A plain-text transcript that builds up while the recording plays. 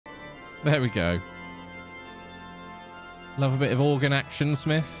There we go. Love a bit of organ action,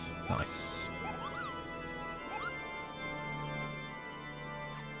 Smith. Nice.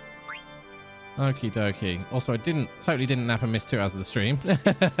 Okie dokie. Also, I totally didn't nap and miss 2 hours of the stream.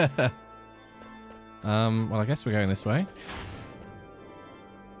 Well, I guess we're going this way.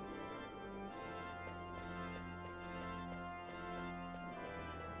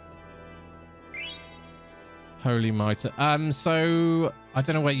 Holy mitre. So I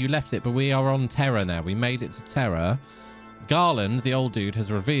don't know where you left it, but we are on Terra now. We made it to Terra. Garland, the old dude,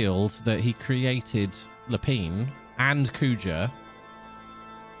 has revealed that he created Lapine and Kuja,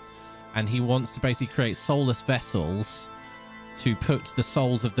 and he wants to basically create soulless vessels to put the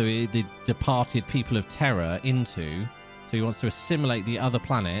souls of the departed people of Terra into. So he wants to assimilate the other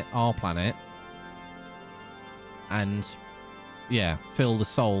planet, our planet, and yeah, fill the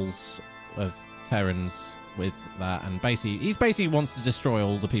souls of Terrans with that. And basically, he basically wants to destroy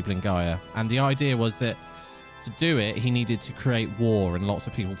all the people in Gaia. And the idea was that to do it, he needed to create war and lots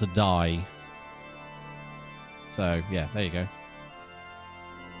of people to die. So yeah, there you go.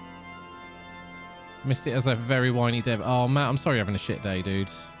 Missed it as a very whiny dev. Oh, Matt, I'm sorry you're having a shit day,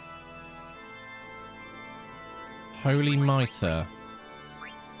 dude. Holy mitre.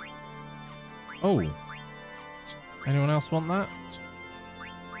 Oh. Anyone else want that?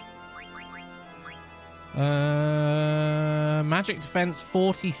 Magic defense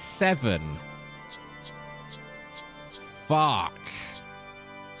 47. Fuck.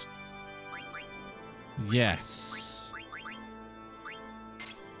 Yes.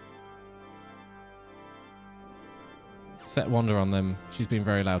 Set Wonder on them. She's been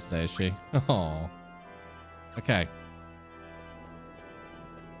very loud today, is she? Oh. Okay.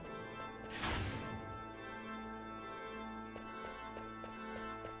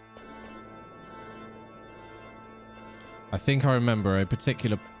 I think I remember a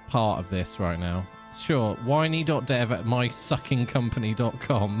particular part of this right now. Sure,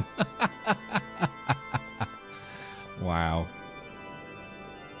 whiny.dev@mysuckingcompany.com. Wow.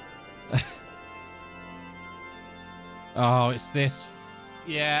 Oh, it's this.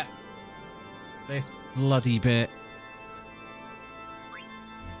 Yeah. This bloody bit.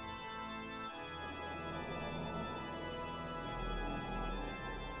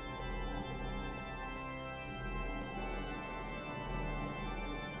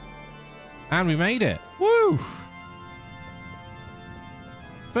 And we made it. Woo!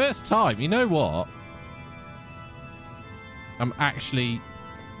 First time. You know what? I'm actually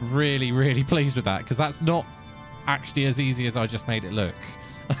really, really pleased with that, because that's not actually as easy as I just made it look.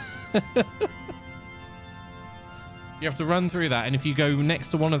 You have to run through that, and if you go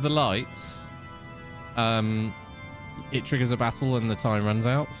next to one of the lights, it triggers a battle and the time runs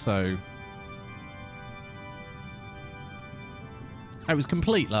out. So it was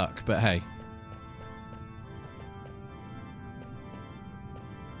complete luck, but hey.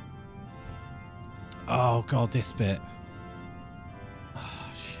 Oh god, this bit.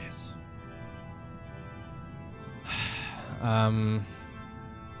 Oh shit. I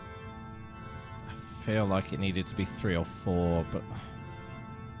feel like it needed to be 3 or 4, but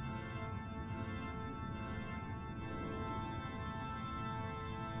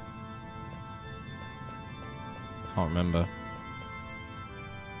can't remember.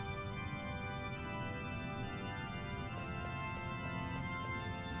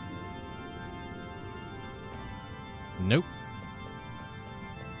 Nope.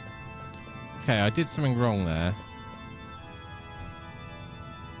 Okay, I did something wrong there.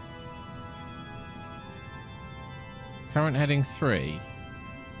 Current heading 3.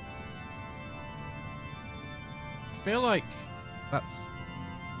 I feel like that's...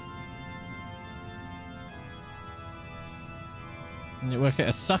 You work at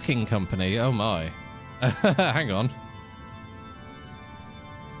a sucking company? Oh my. Hang on.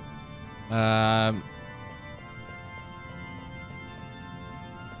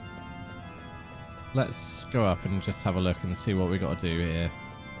 Let's go up and just have a look and see what we got to do here.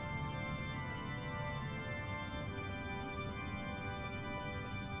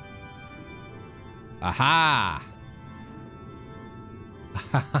 Aha!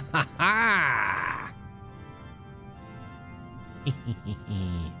 I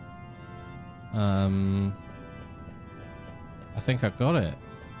think I've got it.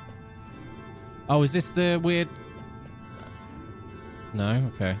 Oh, is this the weird... No?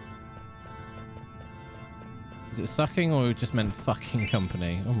 Okay. Is it sucking or just meant fucking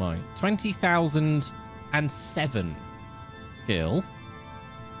company? Oh my. 20,007 skill.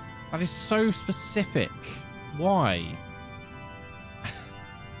 That is so specific. Why?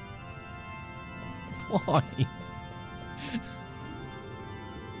 Why?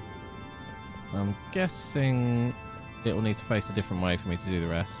 I'm guessing it will need to face a different way for me to do the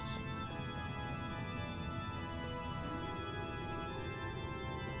rest.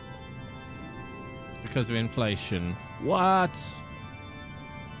 It's because of inflation. What?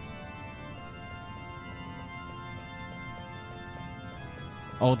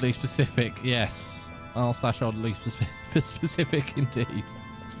 Oddly specific, yes. r/oddly specific indeed.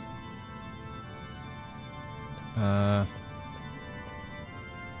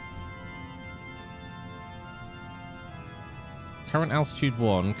 Current altitude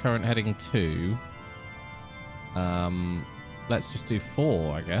 1, current heading 2. Let's just do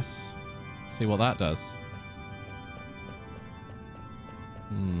 4, I guess. See what that does.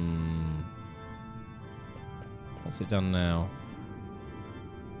 What's it done now?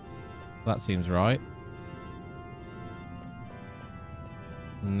 That seems right.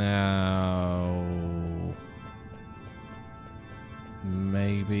 Now...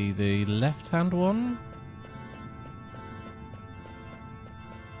 maybe the left-hand one?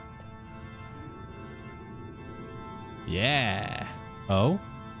 Yeah. Oh?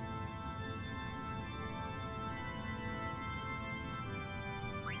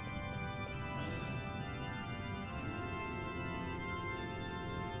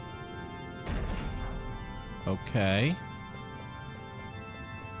 Okay.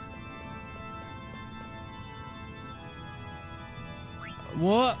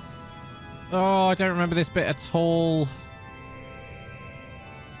 What? Oh, I don't remember this bit at all.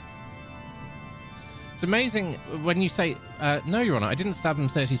 It's amazing when you say, no, Your Honor, I didn't stab him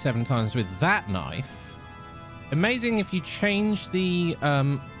 37 times with that knife. Amazing if you change the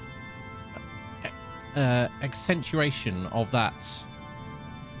accentuation of that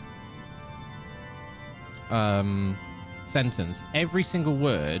sentence. Every single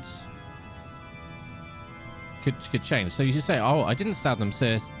word could change. So you should say, oh, I didn't stab them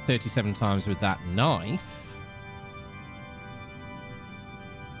 37 times with that knife.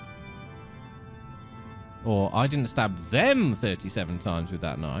 Or I didn't stab them 37 times with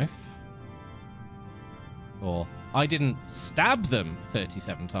that knife. Or I didn't stab them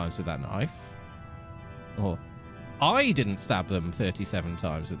 37 times with that knife. Or I didn't stab them 37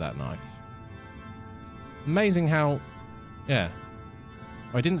 times with that knife. It's amazing how, yeah.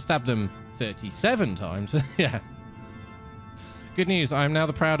 I didn't stab them 37 times. Yeah. Good news. I am now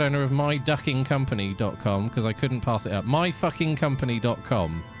the proud owner of myduckingcompany.com because I couldn't pass it up.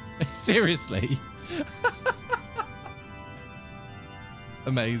 Myfuckingcompany.com. Seriously.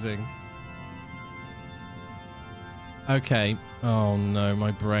 Amazing. Okay. Oh no,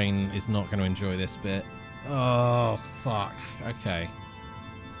 my brain is not going to enjoy this bit. Oh, fuck. Okay.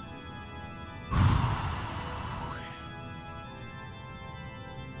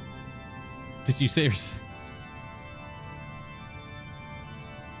 Did you seriously?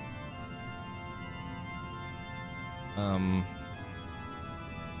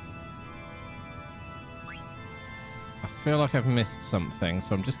 I feel like I've missed something,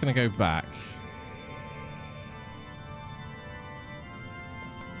 so I'm just going to go back.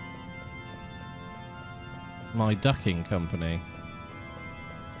 My ducking company.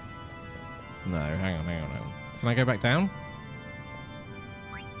 No, hang on. Can I go back down?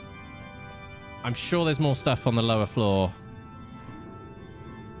 I'm sure there's more stuff on the lower floor.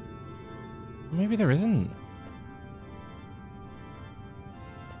 Maybe there isn't.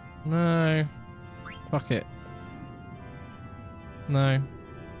 No. Fuck it. No.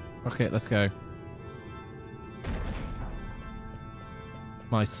 Fuck it, let's go.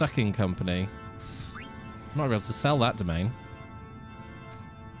 My sucking company. I'm not able to sell that domain.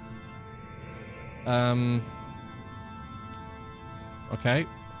 Okay.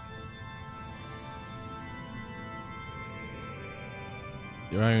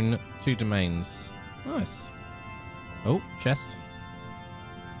 Your own 2 domains. Nice. Oh, chest.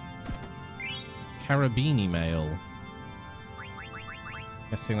 Carabini mail.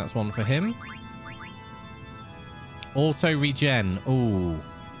 Guessing that's one for him. Auto regen. Ooh.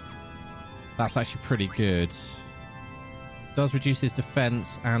 That's actually pretty good. Does reduce his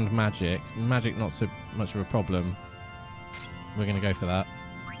defense and magic. Magic not so much of a problem. We're going to go for that.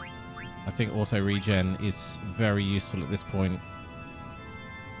 I think auto regen is very useful at this point.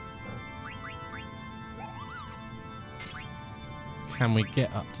 Can we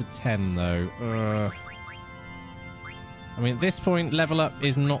get up to 10 though? I mean, at this point, level up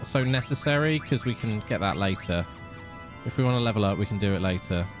is not so necessary because we can get that later. If we want to level up, we can do it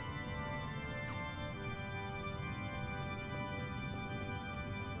later.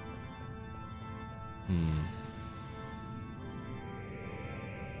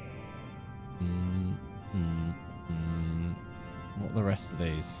 What are the rest of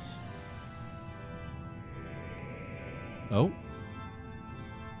these? Oh.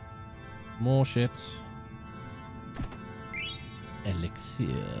 More shit. Elixir.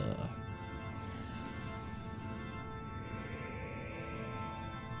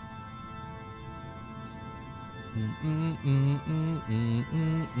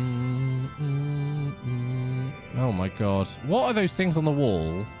 Oh my god. What are those things on the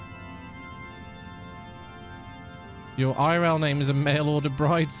wall? Your IRL name is a mail order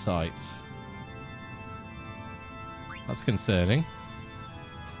bride site. That's concerning.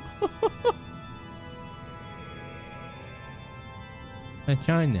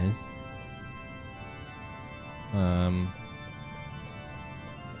 Vaginas.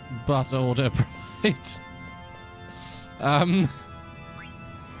 But order bride.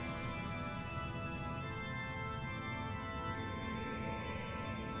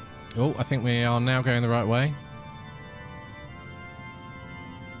 Oh, I think we are now going the right way.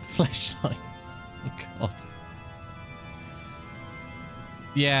 Fleshlights. Oh, God.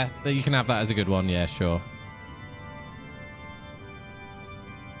 Yeah, you can have that as a good one. Yeah, sure.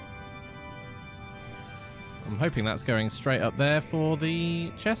 I'm hoping that's going straight up there for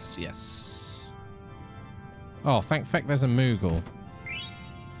the chest. Yes. Oh, thank feck there's a Moogle.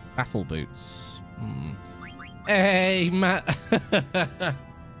 Battle boots. Hey, Matt.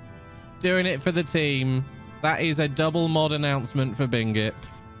 Doing it for the team. That is a double mod announcement for Bingip.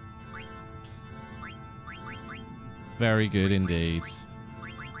 Very good indeed.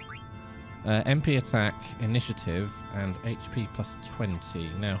 MP attack, initiative, and HP plus 20.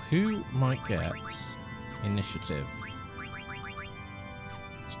 Now, who might get initiative?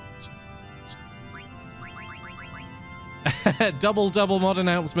 double mod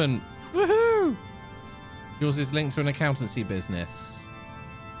announcement. Woohoo! Yours is linked to an accountancy business.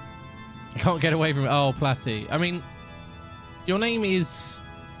 I can't get away from it. Oh, Platty. I mean, your name is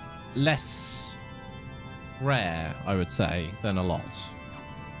less rare, I would say, than a lot.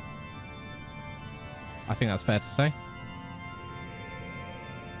 I think that's fair to say.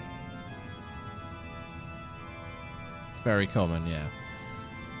 It's very common, yeah.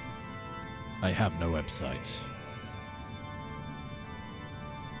 I have no website.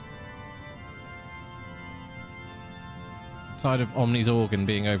 Tired of Omni's organ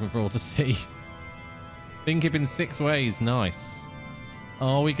being open for all to see. Bingip in 6 ways. Nice.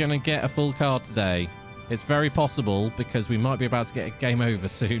 Are we going to get a full card today? It's very possible because we might be about to get a game over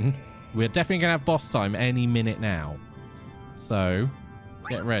soon. We're definitely going to have boss time any minute now. So,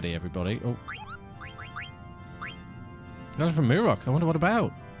 get ready, everybody. Oh. Another from Murok. I wonder what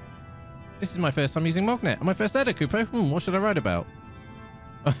about. This is my first time using Mognet. And my first edit, Kupo. What should I write about?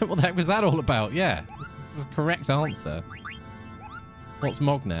 What the heck was that all about? Yeah, this is the correct answer. What's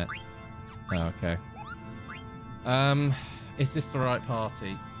Mognet? Oh, okay. Is this the right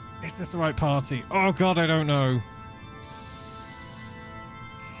party? Is this the right party? Oh, God, I don't know.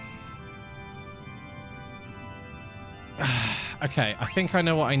 Okay, I think I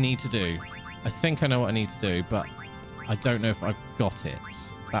know what I need to do. But I don't know if I've got it.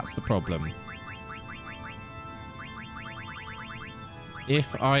 That's the problem.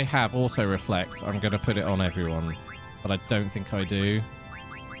 If I have auto-reflect, I'm going to put it on everyone. But I don't think I do.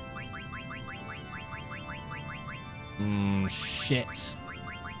 Shit.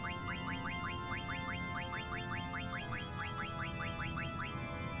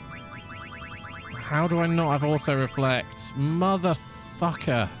 How do I not have auto-reflect?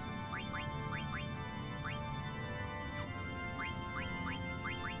 Motherfucker.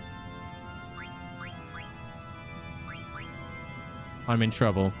 I'm in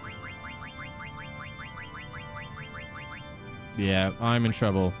trouble. Yeah, I'm in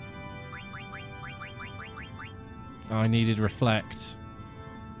trouble. I needed reflect.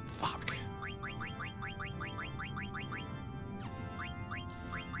 Fuck.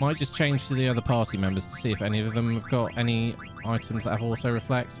 Might just change to the other party members to see if any of them have got any items that have auto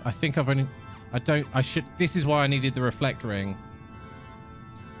reflect. I think I've only... I should... This is why I needed the reflect ring.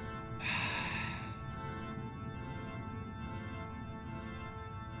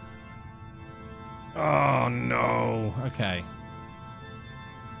 Oh, no. Okay.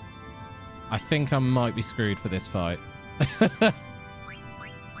 I think I might be screwed for this fight.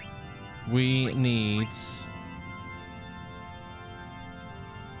 We need...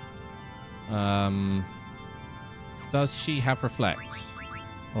 Does she have reflect?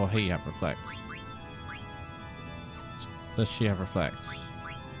 Or he have reflect? Does she have reflect?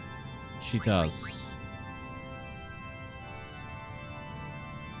 She does.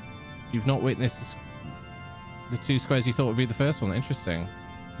 You've not witnessed the 2 squares you thought would be the first one. Interesting.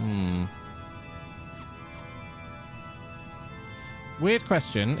 Weird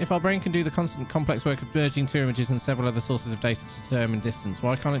question. If our brain can do the constant complex work of merging two images and several other sources of data to determine distance,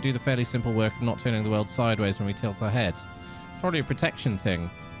 why can't it do the fairly simple work of not turning the world sideways when we tilt our head? It's probably a protection thing.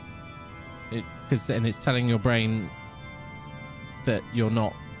 Because then it's telling your brain that you're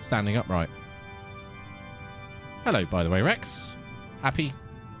not standing upright. Hello, by the way, Rex. Happy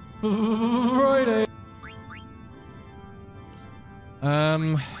Friday.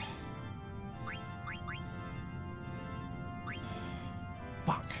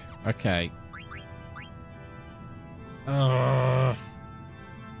 Fuck. Okay.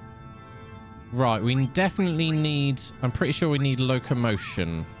 Right, we definitely need... I'm pretty sure we need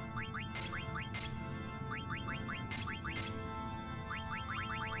locomotion.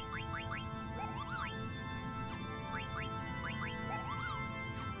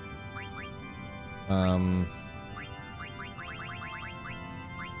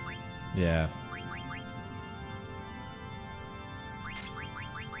 Yeah.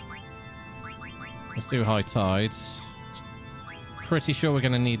 Let's do high tides. Pretty sure we're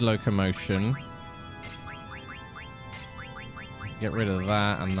going to need locomotion. Get rid of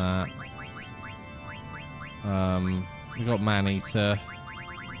that and that. We got man-eater.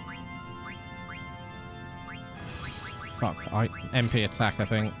 Fuck. MP attack, I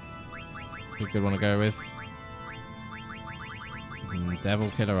think. Be a good one to go with. Devil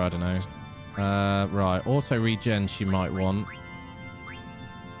killer, I don't know. Right, auto regen she might want.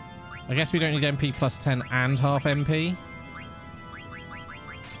 I guess we don't need MP plus 10 and half MP.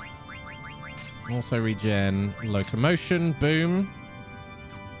 Auto regen, locomotion, boom.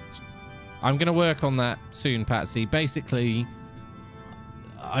 I'm going to work on that soon, Patsy. Basically,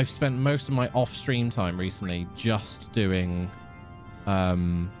 I've spent most of my off-stream time recently just doing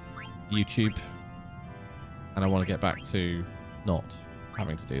YouTube. And I want to get back to not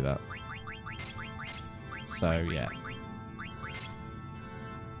having to do that. So, yeah.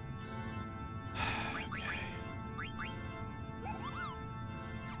 Okay.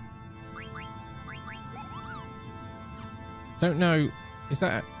 Don't know. Is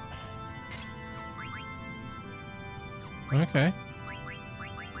that... Okay.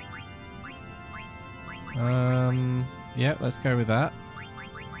 Yeah, let's go with that.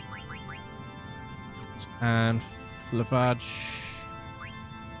 And lavage.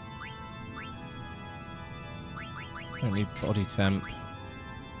 Don't need body temp.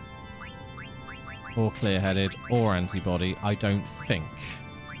 Or clear-headed. Or antibody. I don't think.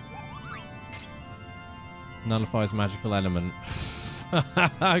 Nullifies magical element.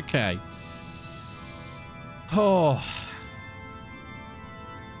 Okay. Oh.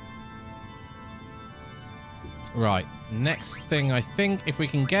 Right. Next thing, I think, if we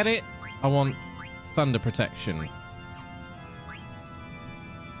can get it, I want thunder protection.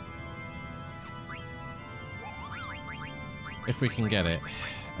 If we can get it.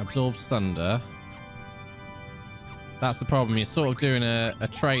 Absorbs thunder. That's the problem. You're sort of doing a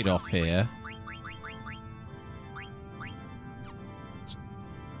trade-off here.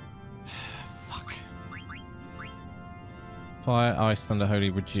 Fuck. Fire, ice, thunder, holy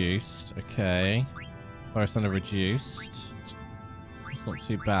reduced. Okay. Fire, thunder reduced. It's not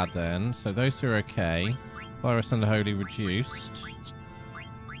too bad then. So those two are okay. Fire, thunder, holy reduced.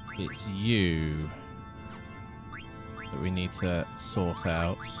 It's you that we need to sort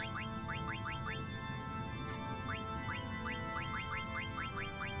out.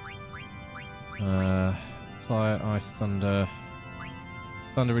 Fire, ice, thunder.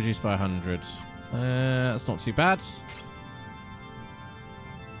 Thunder reduced by 100. That's not too bad.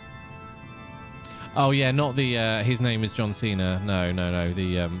 Oh, yeah, not the, his name is John Cena. No, no, no,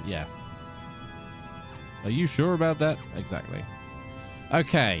 the, yeah. Are you sure about that? Exactly.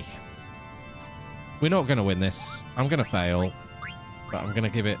 Okay. We're not going to win this. I'm going to fail. But I'm going to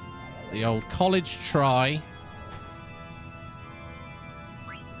give it the old college try.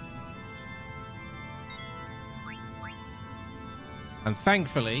 And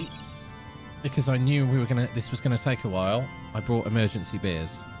thankfully, because I knew we were gonna, this was going to take a while, I brought emergency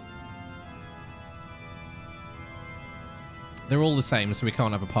beers. They're all the same, so we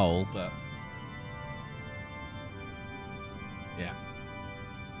can't have a poll, but... Yeah.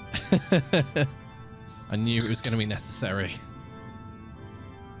 I knew it was going to be necessary.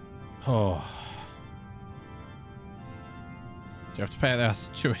 Oh. Do you have to pay their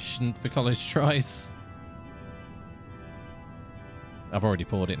tuition for college tries? I've already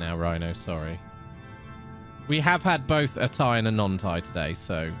poured it now, Rhino, sorry. We have had both a tie and a non-tie today,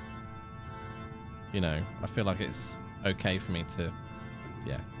 so... You know, I feel like it's okay for me to...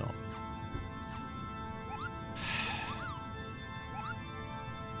 Yeah, not.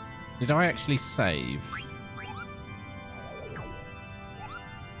 Did I actually save?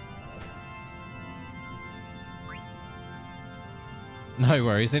 No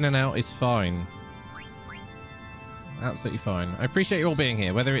worries. In and out is fine. Absolutely fine. I appreciate you all being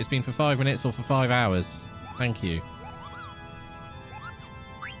here, whether it's been for 5 minutes or for 5 hours. Thank you.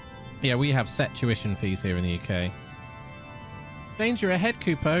 Yeah, we have set tuition fees here in the UK. Danger ahead,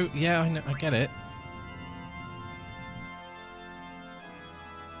 Kupo. Yeah, I get it.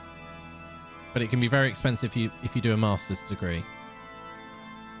 But it can be very expensive if you do a master's degree.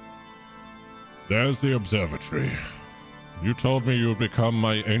 There's the observatory. You told me you'd become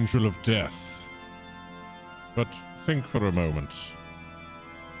my angel of death. But think for a moment.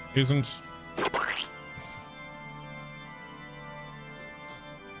 Isn't...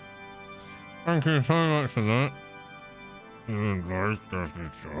 Thank you so much for that. Isn't life just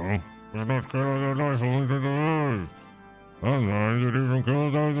it so? We're not killing the life only to the world. Sometimes it even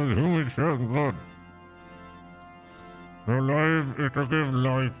kills those with whom it shed blood. The life is to give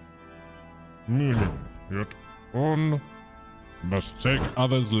life meaning, yet one must take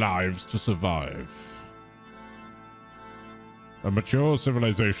others' lives to survive. A mature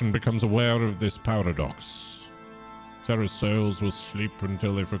civilization becomes aware of this paradox. Terra's souls will sleep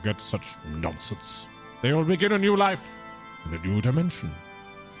until they forget such nonsense. They will begin a new life in a new dimension.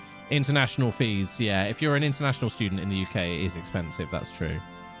 International fees, yeah. If you're an international student in the UK, it is expensive, that's true.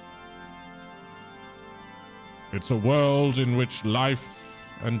 It's a world in which life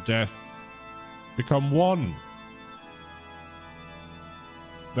and death become one.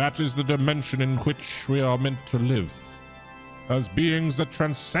 That is the dimension in which we are meant to live, as beings that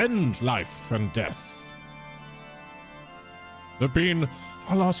transcend life and death. Labine,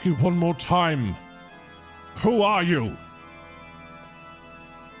 I'll ask you one more time. Who are you?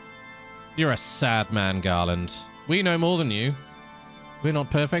 You're a sad man, Garland. We know more than you. We're not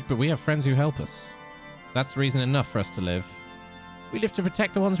perfect, but we have friends who help us. That's reason enough for us to live. We live to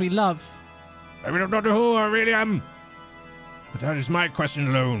protect the ones we love. I don't know who I really am, but that is my question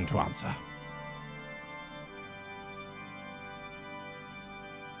alone to answer.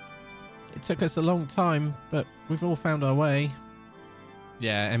 It took us a long time, but we've all found our way.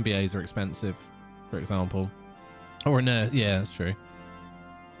 Yeah, MBAs are expensive, for example. Or a nurse. Yeah, that's true.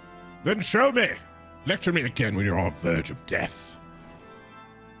 Then show me. Lecture me again when you're on the verge of death.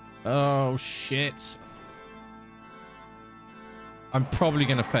 Oh, shit. I'm probably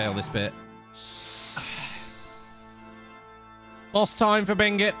going to fail this bit. Boss time for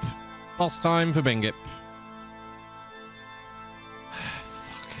Bingip. Boss time for Bingip.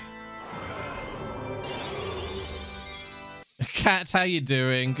 Fuck. Cat, how you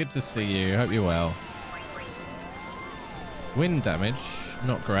doing? Good to see you. Hope you're well. Wind damage.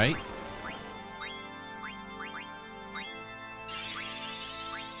 Not great.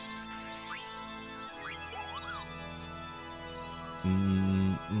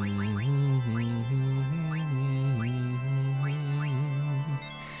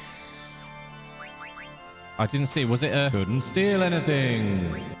 I didn't see. Was it a... Couldn't steal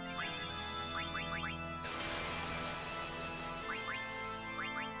anything.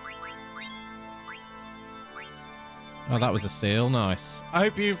 Oh, that was a steal. Nice. I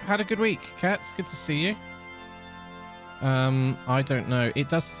hope you've had a good week, Cats. Good to see you. I don't know. It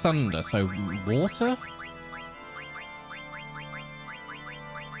does thunder, so water?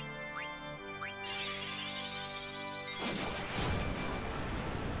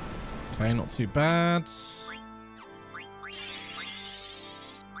 Okay, not too bad.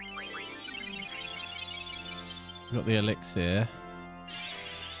 Got the elixir.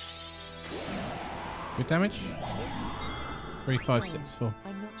 Good damage? 3, 5, 6, 4.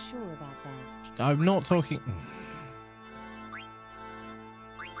 I'm not sure about that. I'm not talking...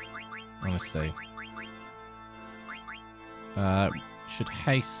 Honestly. Should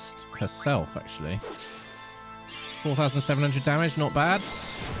haste herself, actually. 4,700 damage, not bad.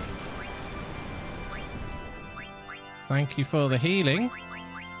 Thank you for the healing.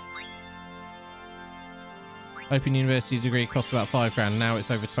 Open university degree cost about 5 grand. Now it's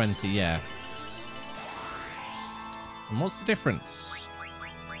over 20, yeah. And what's the difference?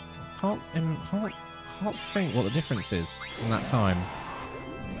 I can't think what the difference is in that time.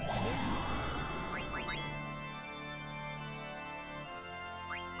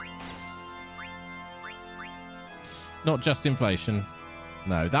 Not just inflation.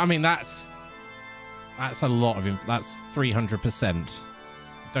 No, I mean that's a lot of that's 300%.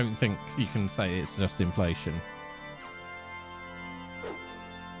 Don't think you can say it's just inflation.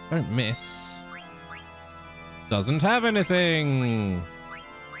 Don't miss. Doesn't have anything.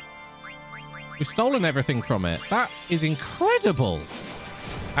 We've stolen everything from it. That is incredible,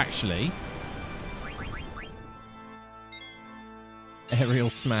 actually. Aerial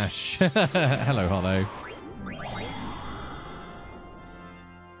smash. Hello, Hollow.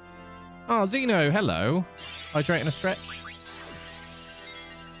 Ah, Xeno, hello. Hydrate and a stretch.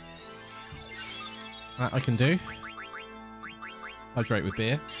 That I can do. Hydrate with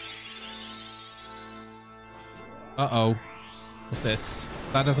beer. Uh-oh. What's this?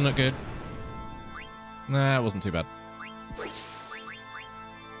 That doesn't look good. Nah, it wasn't too bad.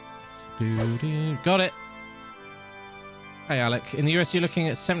 Got it. Hey, Alec. In the US, you're looking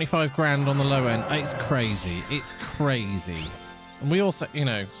at 75 grand on the low end. It's crazy. It's crazy. And we also, you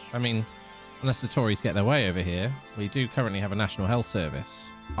know, I mean, unless the Tories get their way over here, we do currently have a national health service.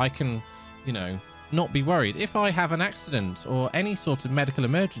 I can, you know, not be worried. If I have an accident or any sort of medical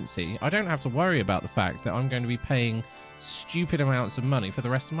emergency, I don't have to worry about the fact that I'm going to be paying stupid amounts of money for the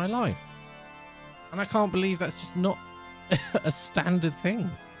rest of my life. And I can't believe that's just not a standard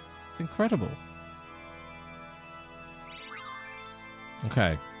thing. It's incredible.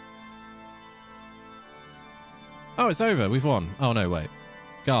 Okay. Oh, it's over. We've won. Oh, no, wait.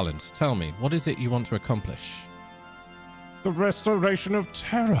 Garland, tell me, what is it you want to accomplish? The restoration of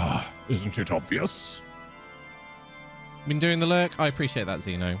Terra. Isn't it obvious? Been doing the lurk? I appreciate that,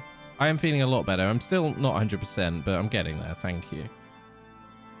 Xeno. I am feeling a lot better. I'm still not 100%, but I'm getting there. Thank you.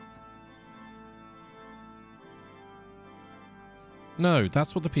 No,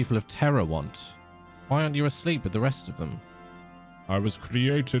 that's what the people of Terra want. Why aren't you asleep with the rest of them? I was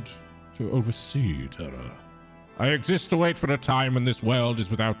created to oversee Terra. I exist to wait for a time when this world is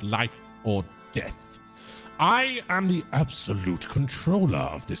without life or death. I am the absolute controller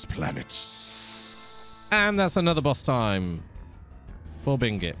of this planet. And that's another boss time for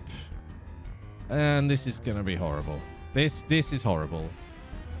Bingip. And this is going to be horrible. This is horrible.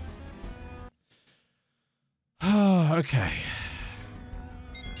 Oh, okay.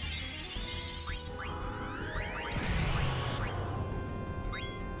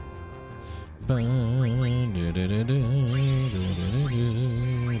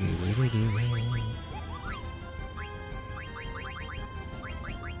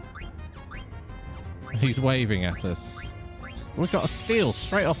 He's waving at us. We've got a steal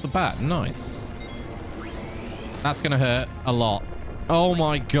straight off the bat. Nice. That's going to hurt a lot. Oh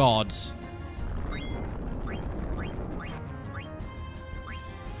my god.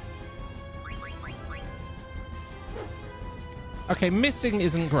 Okay, missing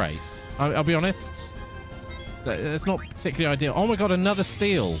isn't great. I'll be honest. It's not particularly ideal. Oh my god, another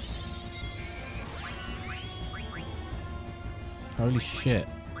steal. Holy shit.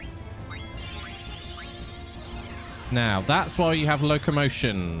 Now, that's why you have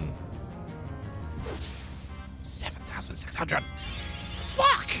locomotion. 7,600.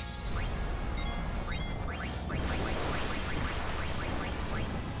 Fuck!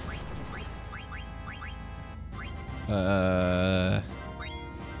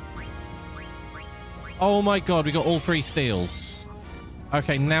 Oh my god, we got all 3 steals.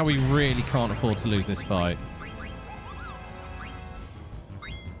 Okay, now we really can't afford to lose this fight.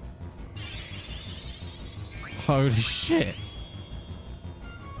 Holy shit.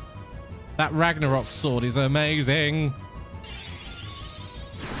 That Ragnarok sword is amazing.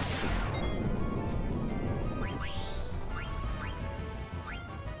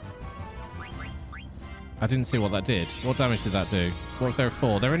 I didn't see what that did. What damage did that do? What if there are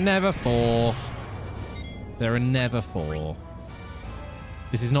 4? There are never 4. There are never 4.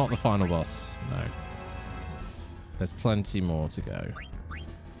 This is not the final boss. No. There's plenty more to go.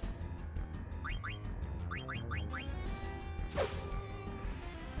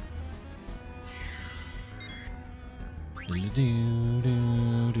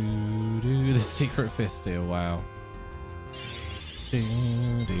 The secret fist deal, wow. Bit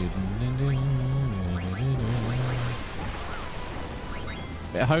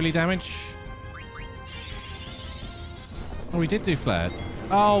of holy damage. Oh, we did do flared.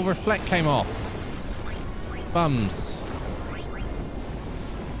 Oh, reflect came off. Bums.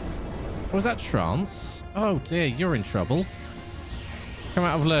 Oh, was that trance? Oh dear, you're in trouble. Come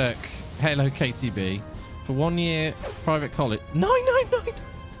out of lurk. Hello, KTB. For 1 year, private college. 999!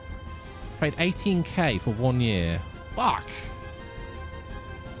 Paid 18k for 1 year. Fuck!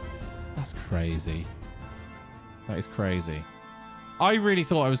 That's crazy. That is crazy. I really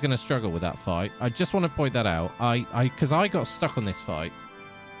thought I was going to struggle with that fight. I just want to point that out. Because I got stuck on this fight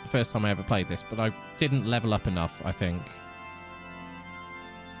the first time I ever played this, but I didn't level up enough, I think.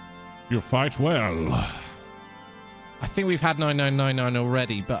 You fight well. I think we've had 9999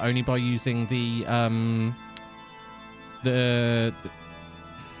 already, but only by using the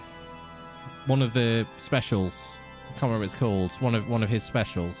one of the specials. I can't remember what it's called. One of his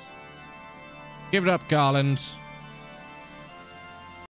specials. Give it up, Garland.